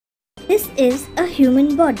This is a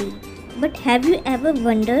human body, but have you ever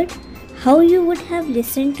wondered how you would have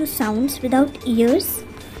listened to sounds without ears?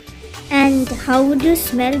 And how would you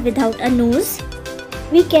smell without a nose?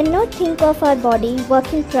 We cannot think of our body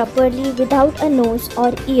working properly without a nose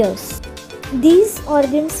or ears. These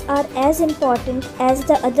organs are as important as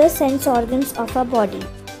the other sense organs of our body.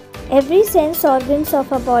 Every sense organs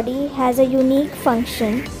of our body has a unique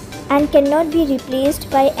function and cannot be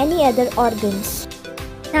replaced by any other organs.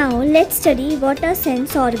 Now let's study what are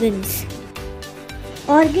sense organs.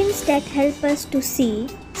 Organs that help us to see,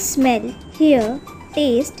 smell, hear,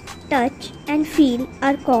 taste, touch and feel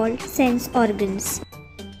are called sense organs.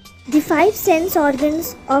 The 5 sense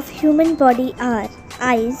organs of human body are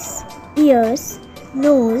eyes, ears,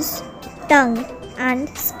 nose, tongue and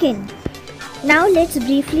skin. Now let's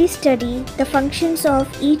briefly study the functions of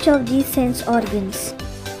each of these sense organs.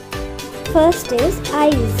 First is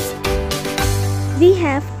eyes. We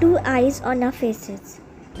have 2 eyes on our faces.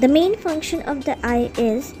 The main function of the eye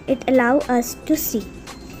is it allows us to see.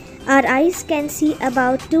 Our eyes can see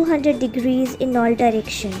about 200 degrees in all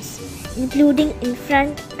directions, including in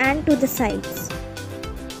front and to the sides.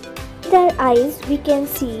 With our eyes, we can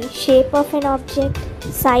see shape of an object,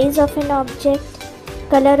 size of an object,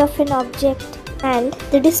 color of an object, and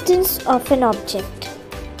the distance of an object.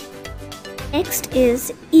 Next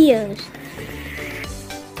is ear.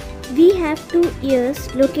 We have 2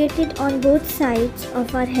 ears located on both sides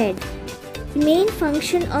of our head. The main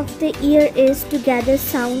function of the ear is to gather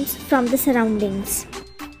sounds from the surroundings.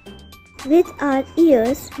 With our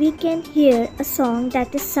ears, we can hear a song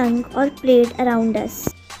that is sung or played around us,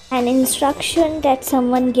 an instruction that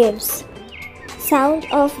someone gives, sound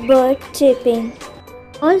of bird chirping.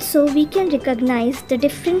 Also, we can recognize the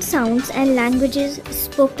different sounds and languages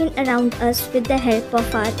spoken around us with the help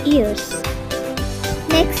of our ears.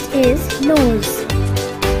 Next is nose.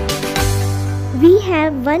 We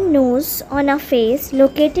have one nose on our face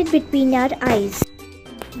located between our eyes.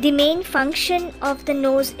 The main function of the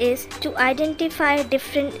nose is to identify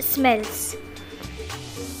different smells.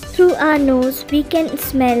 Through our nose, we can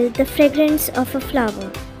smell the fragrance of a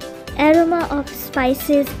flower, aroma of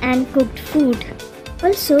spices and cooked food.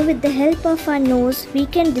 Also, with the help of our nose, we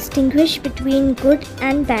can distinguish between good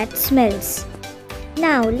and bad smells.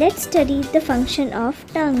 Now, let's study the function of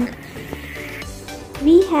tongue.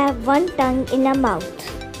 We have one tongue in our mouth.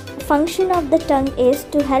 The function of the tongue is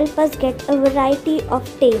to help us get a variety of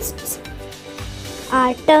tastes.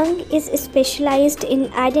 Our tongue is specialized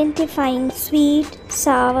in identifying sweet,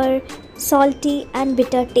 sour, salty and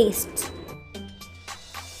bitter tastes.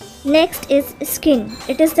 Next is skin.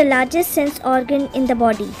 It is the largest sense organ in the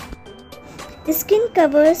body. The skin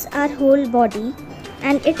covers our whole body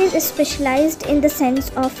and it is specialized in the sense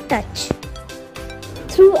of touch.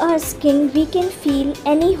 Through our skin, we can feel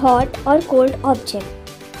any hot or cold object,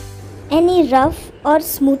 any rough or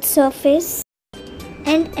smooth surface,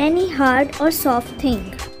 and any hard or soft thing.